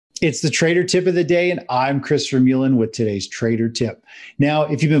It's the trader tip of the day, and I'm Chris Vermeulen with today's trader tip. Now,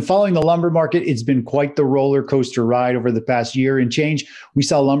 if you've been following the lumber market, it's been quite the roller coaster ride over the past year and change. We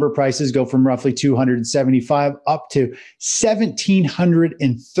saw lumber prices go from roughly $275 up to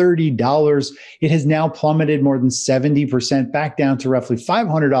 $1,730. It has now plummeted more than 70%, back down to roughly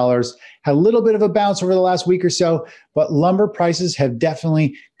 $500. Had a little bit of a bounce over the last week or so, but lumber prices have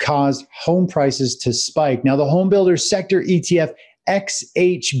definitely caused home prices to spike. Now, the home builders sector ETF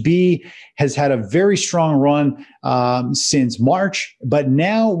XHB has had a very strong run since March, but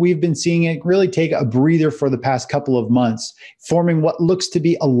now we've been seeing it really take a breather for the past couple of months, forming what looks to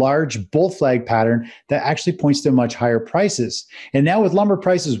be a large bull flag pattern that actually points to much higher prices. And now with lumber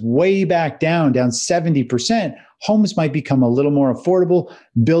prices way back down 70%, homes might become a little more affordable,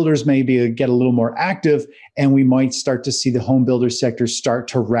 builders may get a little more active, and we might start to see the home builder sector start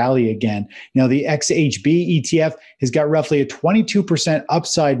to rally again. Now, the XHB ETF has got roughly a 22%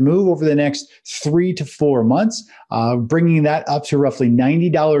 upside move over the next 3 to 4 months, bringing that up to roughly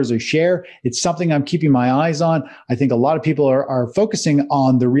 $90 a share. It's something I'm keeping my eyes on. I think a lot of people are focusing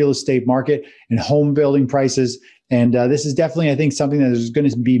on the real estate market and home building prices. And this is definitely, I think, something that there's going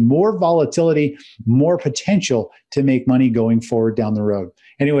to be more volatility, more potential to make money going forward down the road.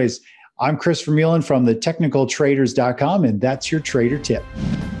 Anyways, I'm Chris Vermeulen from thetechnicaltraders.com, and that's your trader tip.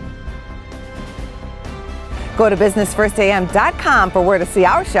 Go to businessfirstam.com for where to see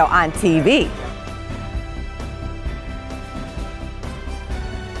our show on TV.